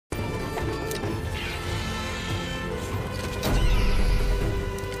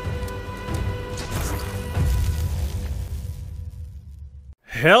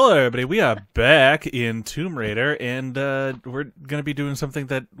Hello, everybody. We are back in Tomb Raider, and we're gonna be doing something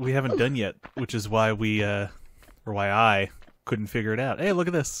that we haven't done yet, which is why why I couldn't figure it out. Hey, look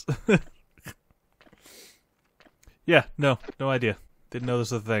at this. Yeah, no idea. Didn't know this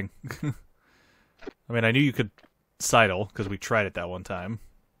was a thing. I mean, I knew you could sidle because we tried it that one time,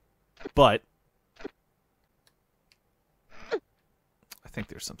 but I think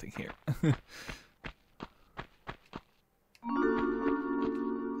there's something here.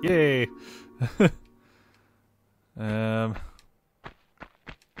 Yay! Now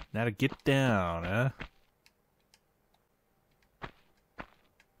to get down, huh?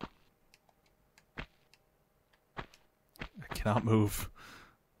 I cannot move.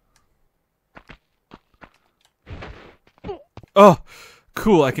 Oh!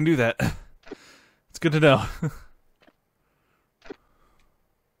 Cool, I can do that. It's good to know.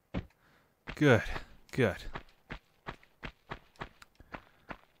 Good. Good.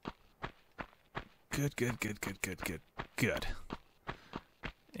 Good.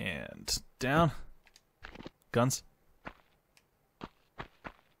 And down. Guns.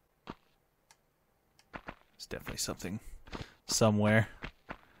 There's definitely something somewhere.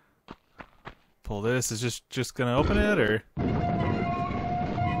 Pull this. Is just gonna open it, or?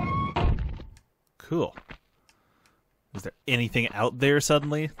 Cool. Is there anything out there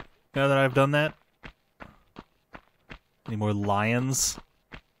suddenly now that I've done that? Any more lions?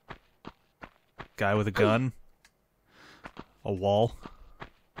 Guy with a gun. A wall.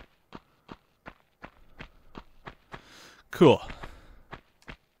 Cool.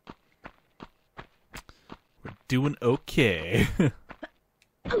 We're doing okay.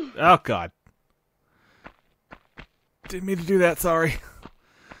 Oh, God. Didn't mean to do that, sorry.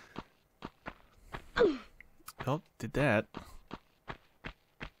 Oh, did that.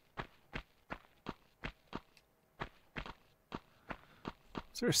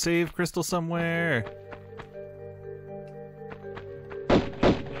 Is there a save crystal somewhere?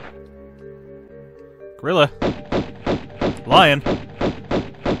 Gorilla. Lion.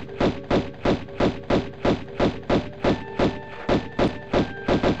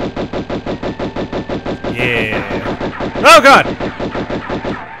 Yeah. Oh, God!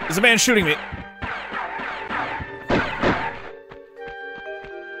 There's a man shooting me.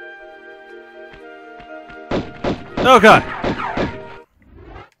 Oh, God!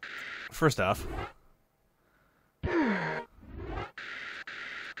 First off,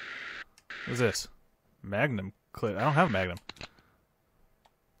 what's this? Magnum clip. I don't have a Magnum.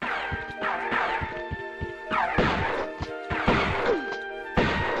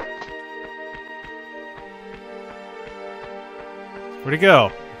 Where'd he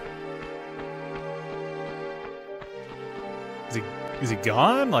go? Is he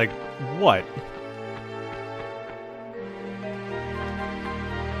gone? Like, what?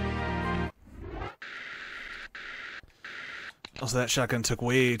 Also, that shotgun took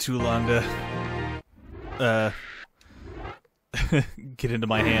way too long to get into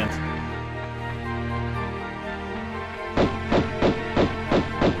my hands.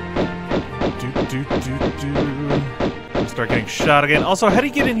 I'm start getting shot again. Also, how do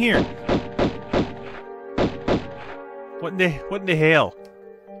you get in here? What in the hell?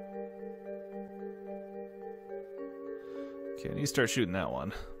 Okay, I need to start shooting that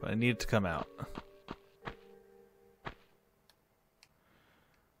one, but I need it to come out.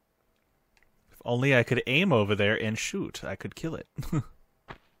 Only I could aim over there and shoot. I could kill it. I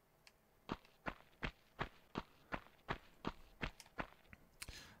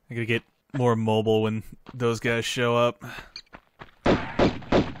gotta get more mobile when those guys show up.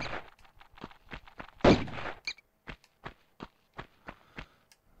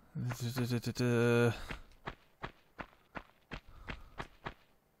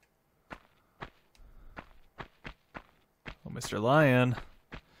 Oh, Mr. Lion.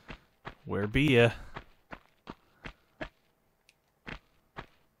 Where be ya?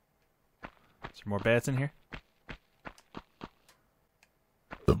 Is there more bats in here?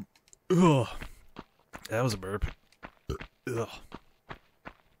 Ugh. That was a burp. Ugh.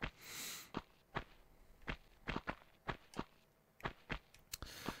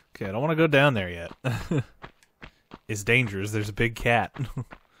 Okay, I don't want to go down there yet. It's dangerous. There's a big cat.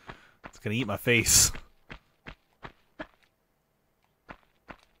 It's gonna eat my face.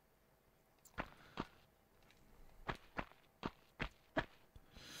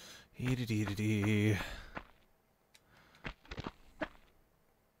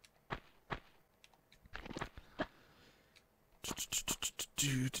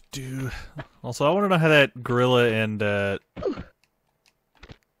 Also, I want to know how that gorilla and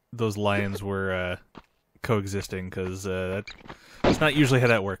those lions were coexisting, because that's not usually how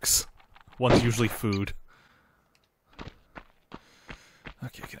that works. One's usually food.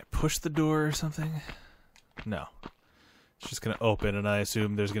 Okay, can I push the door or something? No. It's just gonna open, and I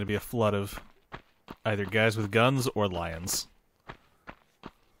assume there's gonna be a flood of either guys with guns or lions.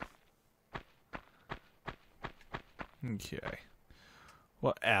 Okay.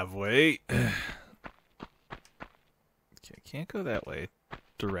 Well, Avway. Okay, can't go that way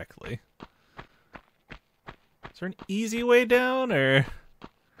directly. Is there an easy way down, or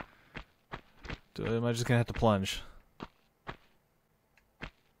am I just gonna have to plunge?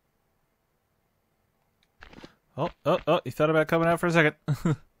 Oh, you thought about coming out for a second.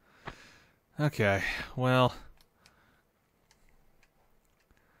 Okay, well.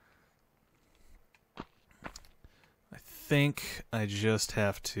 I think I just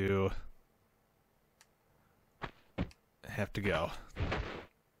have to go.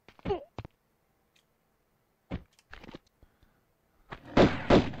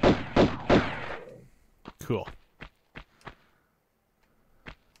 Cool.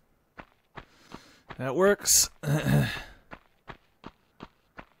 That works. Okay,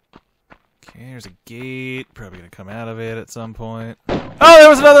 there's a gate. Probably gonna come out of it at some point. Oh, there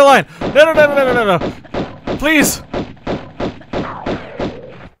was another line! No! Please!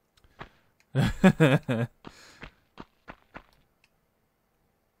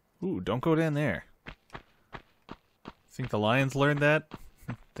 Ooh, don't go down there. Think the lions learned that?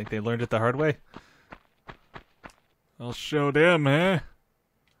 Think they learned it the hard way? I'll show them, huh?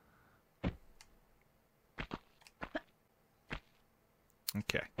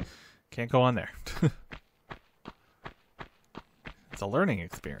 Okay. Can't go on there. It's a learning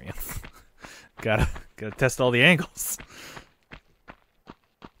experience. Gotta test all the angles.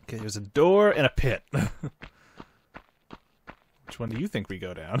 Okay, there's a door and a pit. Which one do you think we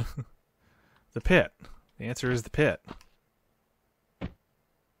go down? The pit. The answer is the pit.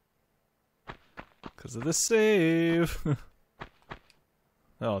 Because of the save.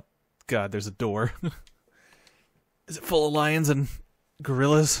 Oh, God, there's a door. Is it full of lions and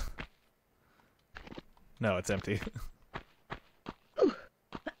gorillas? No, it's empty. How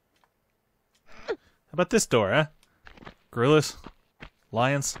about this door, huh? Gorillas?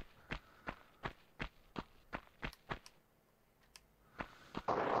 Lions?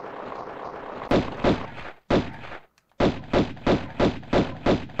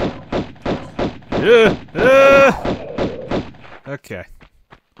 Okay.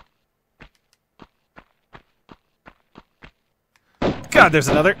 God, there's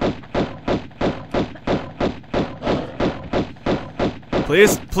another.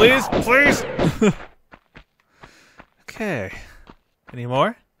 Please. Okay. Any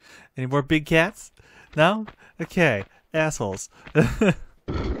more? Any more big cats? No? Okay. Assholes. I'm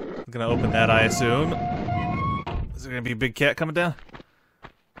gonna open that, I assume. Is there gonna be a big cat coming down?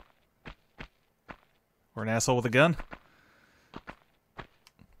 Or an asshole with a gun?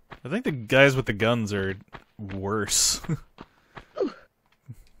 I think the guys with the guns are worse.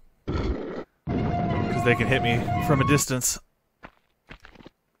 Because they can hit me from a distance.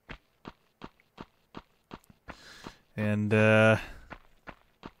 And,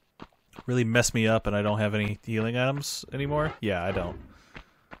 really mess me up, and I don't have any healing items anymore? Yeah, I don't.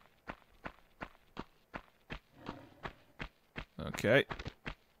 Okay.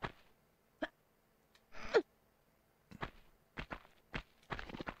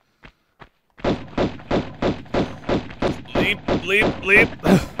 Leap.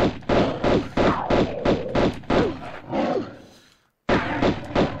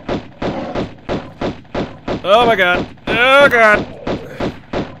 Oh my god. Oh god.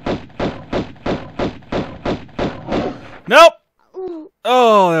 Nope.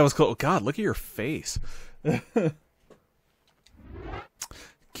 Oh, that was cool. God, look at your face.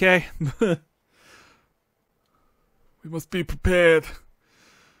 Okay. We must be prepared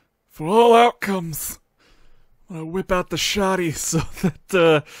for all outcomes. I whip out the shotty so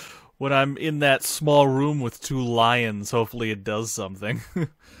that when I'm in that small room with two lions, hopefully it does something.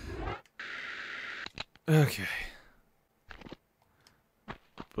 Okay.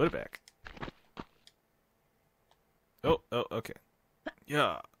 Put it back. Oh, okay.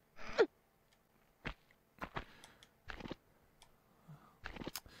 Yeah.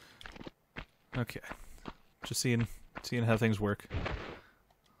 Okay. Just seeing how things work.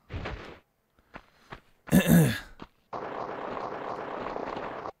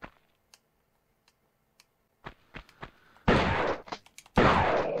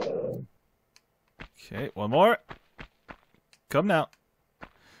 Okay, one more. Come now.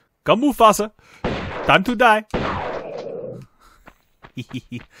 Come, Mufasa. Time to die.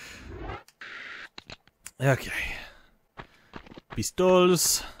 Okay.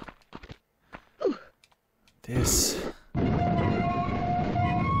 Pistols. This.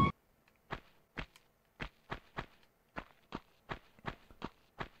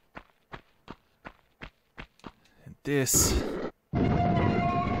 And this.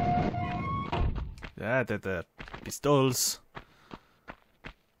 The pistols.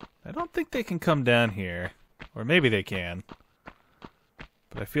 I don't think they can come down here. Or maybe they can.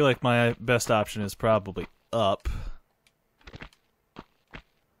 But I feel like my best option is probably up.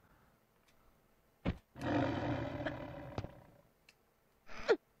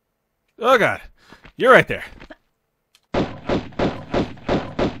 Oh god! You're right there!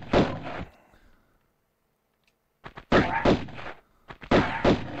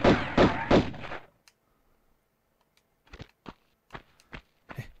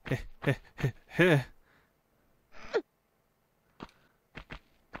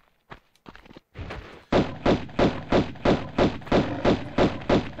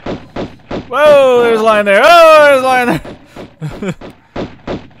 Whoa! There's a lion there! Oh! There's a lion there!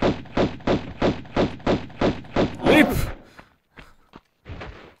 Leap!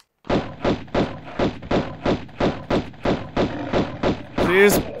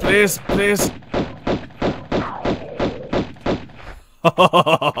 Please, please, please.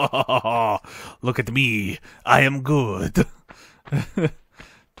 Look at me. I am good.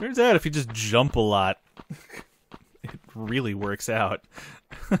 Turns out if you just jump a lot, it really works out.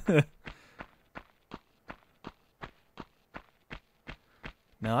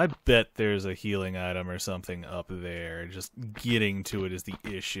 Now, I bet there's a healing item or something up there. Just getting to it is the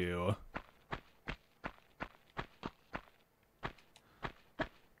issue. I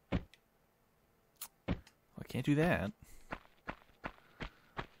can't do that.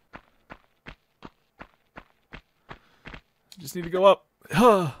 Just need to go up.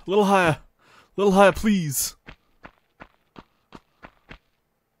 A little higher. A little higher, please.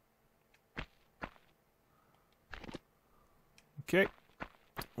 Okay.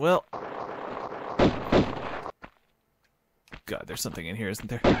 Well. God, there's something in here, isn't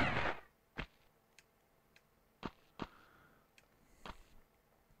there?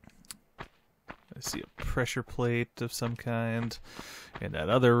 I see a pressure plate of some kind in that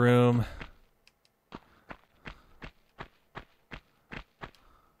other room.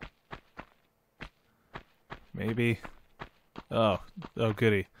 Maybe. Oh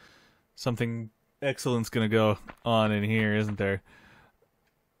goody. Something excellent's gonna go on in here, isn't there?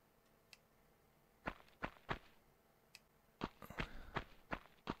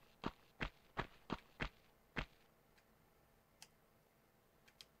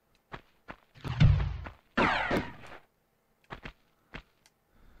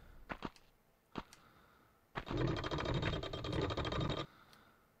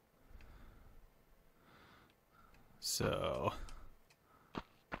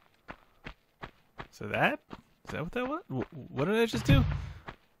 So that? Is that what that was? What did I just do?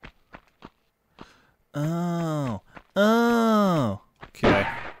 Oh. Okay.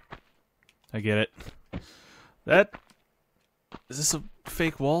 I get it. Is this a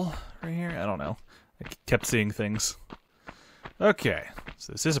fake wall right here? I don't know. I kept seeing things. Okay.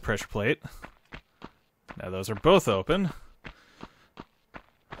 So this is a pressure plate. Now those are both open.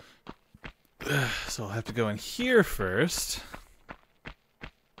 So I'll have to go in here first.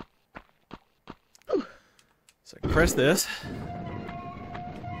 So I can press this.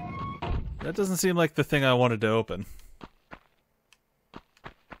 That doesn't seem like the thing I wanted to open.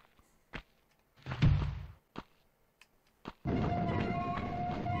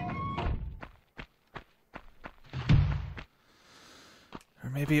 Or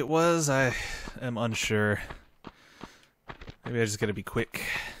maybe it was. I am unsure. Maybe I just gotta be quick.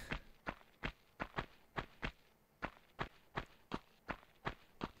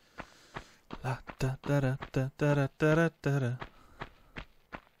 La da da da da da da da da da.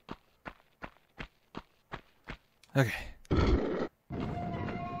 Okay.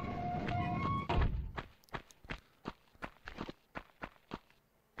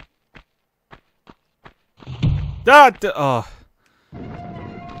 Oh.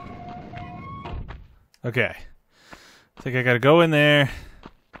 Okay. I think I gotta go in there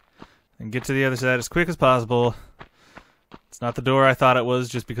and get to the other side as quick as possible. It's not the door I thought it was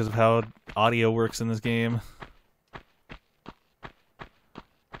just because of how audio works in this game.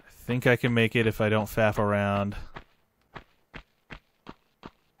 I think I can make it if I don't faff around.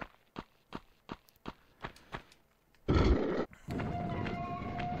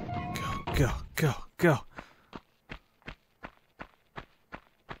 Go, go, go.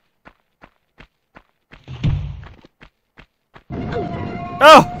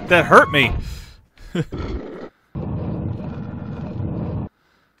 Oh, that hurt me.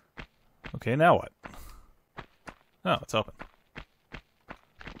 Okay, now what? Oh, it's open.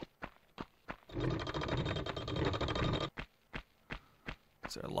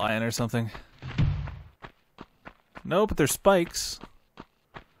 Is there a lion or something? No, but there's spikes.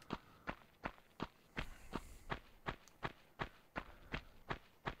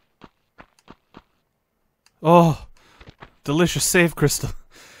 Oh, delicious save crystal.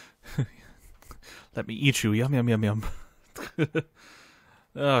 Let me eat you. Yum, yum, yum, yum.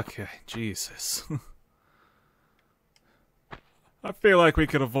 Okay, Jesus. I feel like we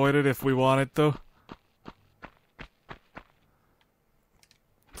could avoid it if we wanted, though.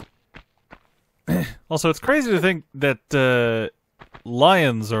 Also, it's crazy to think that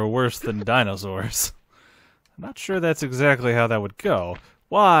lions are worse than dinosaurs. I'm not sure that's exactly how that would go.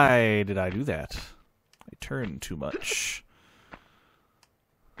 Why did I do that? I turned too much.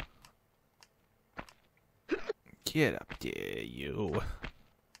 Get up there, you.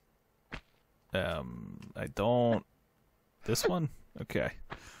 I don't... This one? Okay.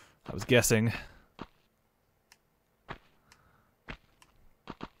 I was guessing.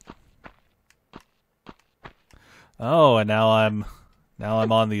 Oh, and now I'm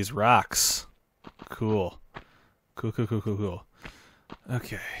on these rocks. Cool. Cool.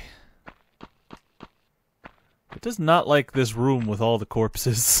 Okay. It does not like this room with all the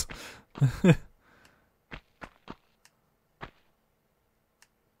corpses.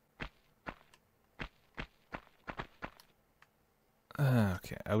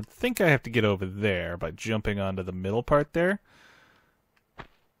 Okay, I would think I have to get over there by jumping onto the middle part there.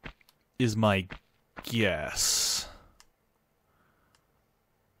 Is my guess.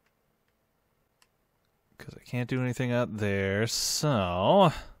 Because I can't do anything out there,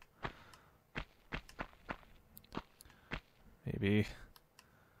 so... Maybe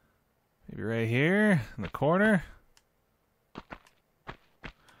right here, in the corner.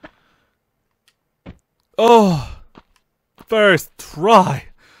 Oh! First try!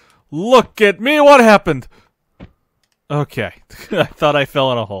 Look at me, what happened? Okay, I thought I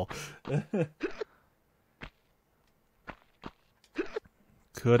fell in a hole.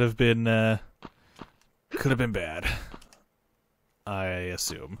 Could have been bad. I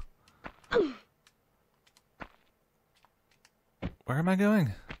assume. Where am I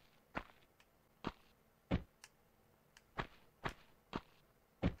going?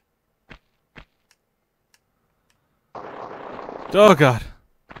 Oh god.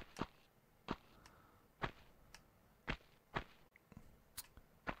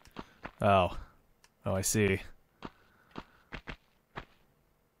 Oh. Oh, I see.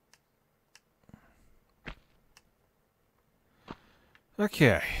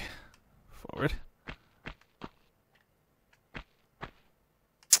 Okay. Forward.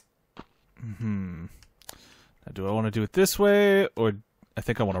 Now, do I want to do it this way, or I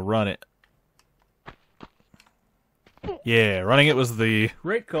think I want to run it? Yeah, running it was the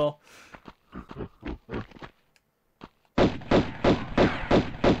right call.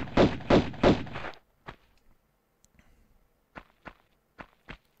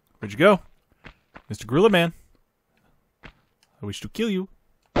 Where'd you go? Mr. Gorilla Man. I wish to kill you.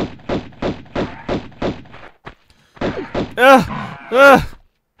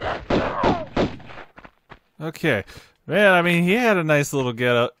 Okay. Man, I mean, he had a nice little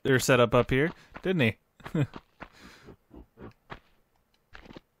setup up here, didn't he?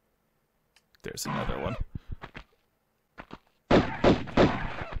 There's another one.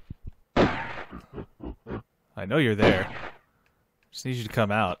 I know you're there. Just need you to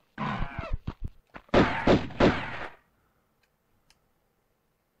come out.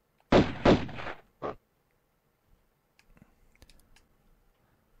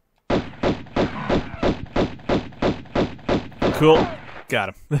 Cool.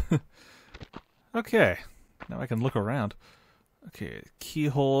 Got him. Okay. Now I can look around. Okay,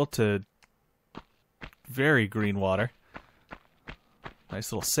 keyhole to very green water.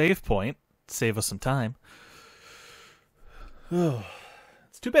 Nice little save point. Save us some time. Oh,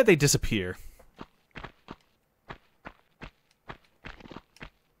 it's too bad they disappear.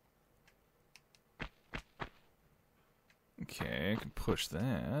 Okay, I can push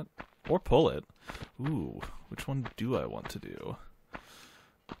that. Or pull it. Ooh, which one do I want to do?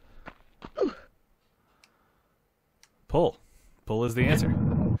 Pull. Pull is the answer.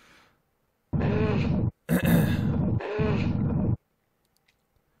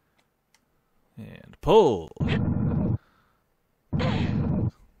 And pull.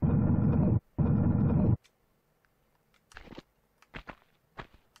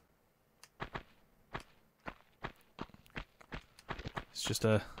 It's just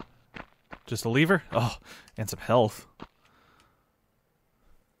a lever? Oh, and some health.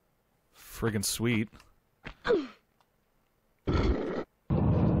 friggin' sweet.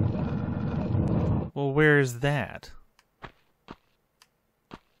 Well, where is that?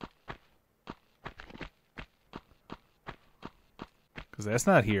 Because that's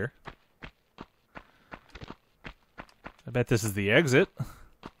not here. I bet this is the exit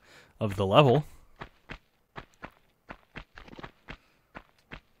of the level.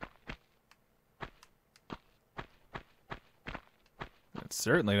 It's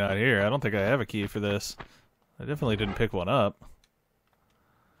certainly not here. I don't think I have a key for this. I definitely didn't pick one up.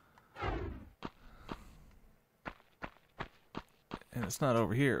 And it's not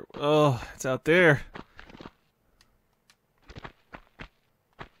over here. Oh, it's out there.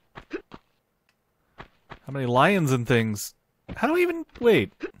 How many lions and things? How do I even...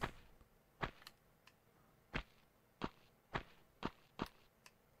 Wait.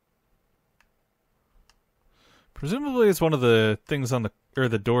 Presumably it's one of the things on the... or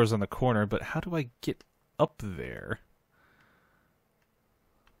the doors on the corner, but how do I get up there?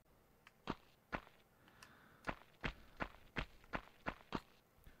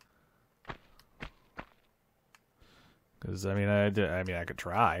 Because, I mean, I could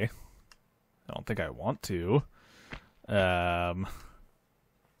try. I don't think I want to. Man,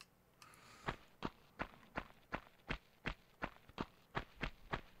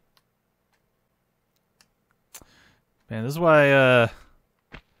 this is why I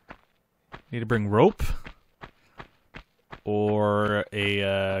need to bring rope or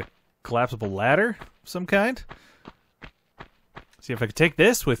a collapsible ladder of some kind. See, if I could take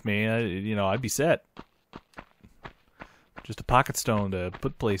this with me, you know, I'd be set. Just a pocket stone to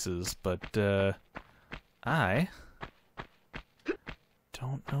put places, but I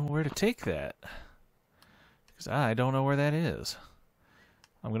don't know where to take that. Because I don't know where that is.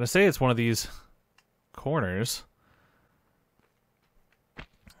 I'm going to say it's one of these corners.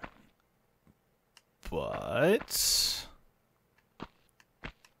 But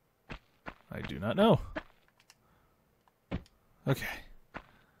I do not know. Okay.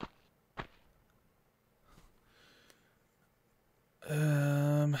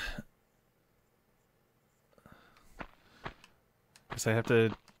 Guess I have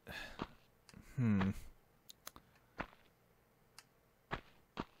to...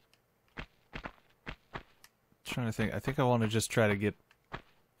 Trying to think. I think I want to just try to get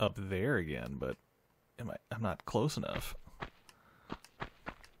up there again, but I'm not close enough.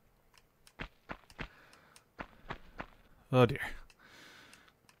 Oh dear.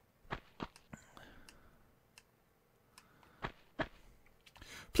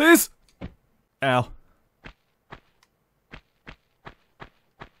 Please! Ow.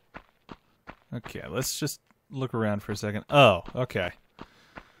 Okay, let's just look around for a second. Oh, okay.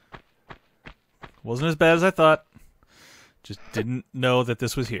 Wasn't as bad as I thought. Just didn't know that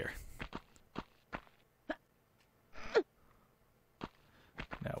this was here.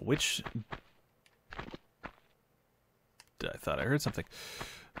 Now, which... I thought I heard something.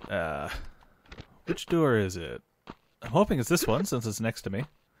 Which door is it? I'm hoping it's this one, since it's next to me.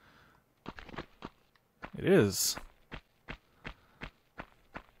 It is.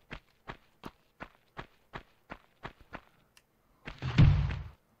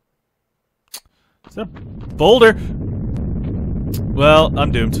 Is that a boulder? Well,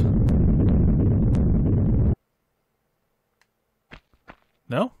 I'm doomed.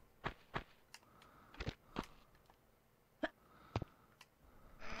 No?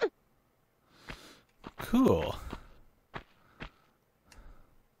 Cool.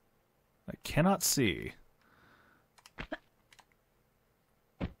 I cannot see.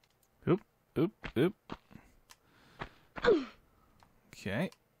 Oop, oop, oop. Okay.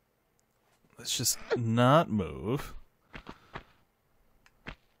 Let's just not move.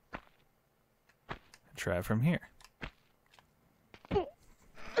 Try from here.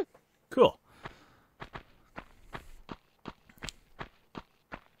 Cool.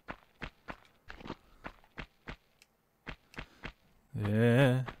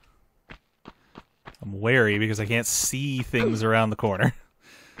 Yeah. I'm wary because I can't see things around the corner.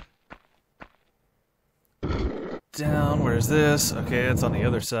 Down, where's this? Okay, it's on the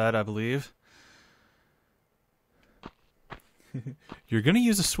other side, I believe. You're gonna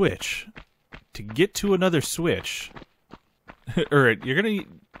use a switch to get to another switch. Or you're gonna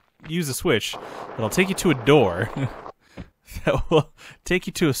use a switch that'll take you to a door. That will take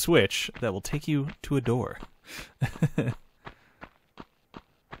you to a switch that will take you to a door.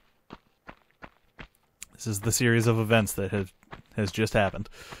 This is the series of events that has just happened.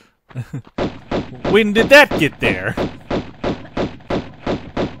 When did that get there?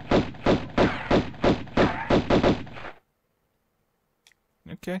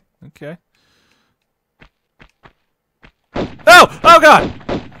 Okay, okay. Oh! Oh god!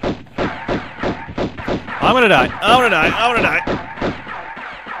 I'm gonna die. I'm gonna die. I'm gonna die.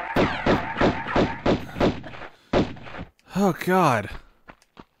 Oh god.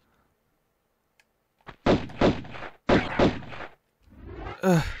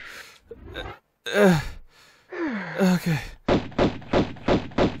 Okay.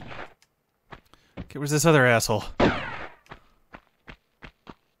 Okay, where's this other asshole?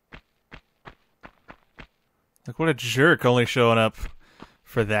 Like, what a jerk only showing up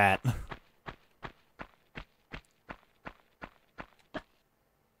for that.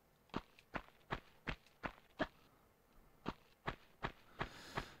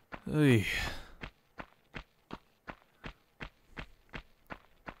 Oy.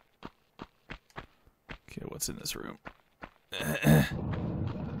 Okay, what's in this room?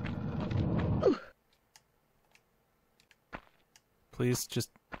 Please, just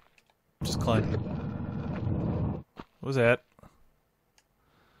climb. What was that?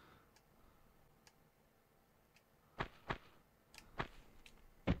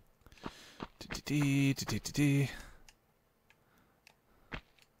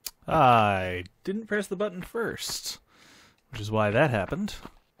 I didn't press the button first, which is why that happened.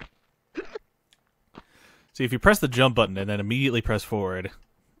 See, if you press the jump button and then immediately press forward,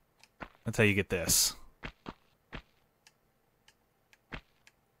 that's how you get this.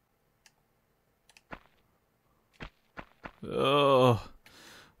 Oh,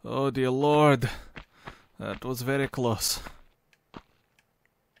 oh dear Lord, that was very close.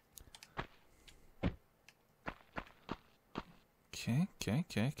 Okay.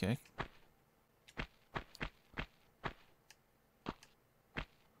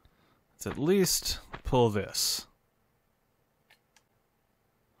 Let's at least pull this.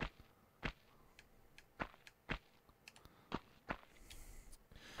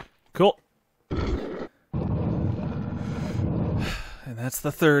 Cool. And that's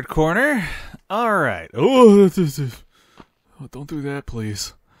the third corner. All right. Oh, don't do that,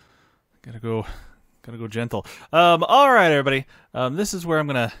 please. Gotta go gentle. All right, everybody. This is where I'm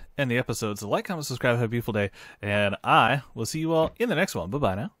gonna end the episode. So like, comment, subscribe, have a beautiful day, and I will see you all in the next one.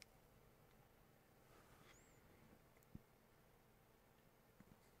 Bye-bye now.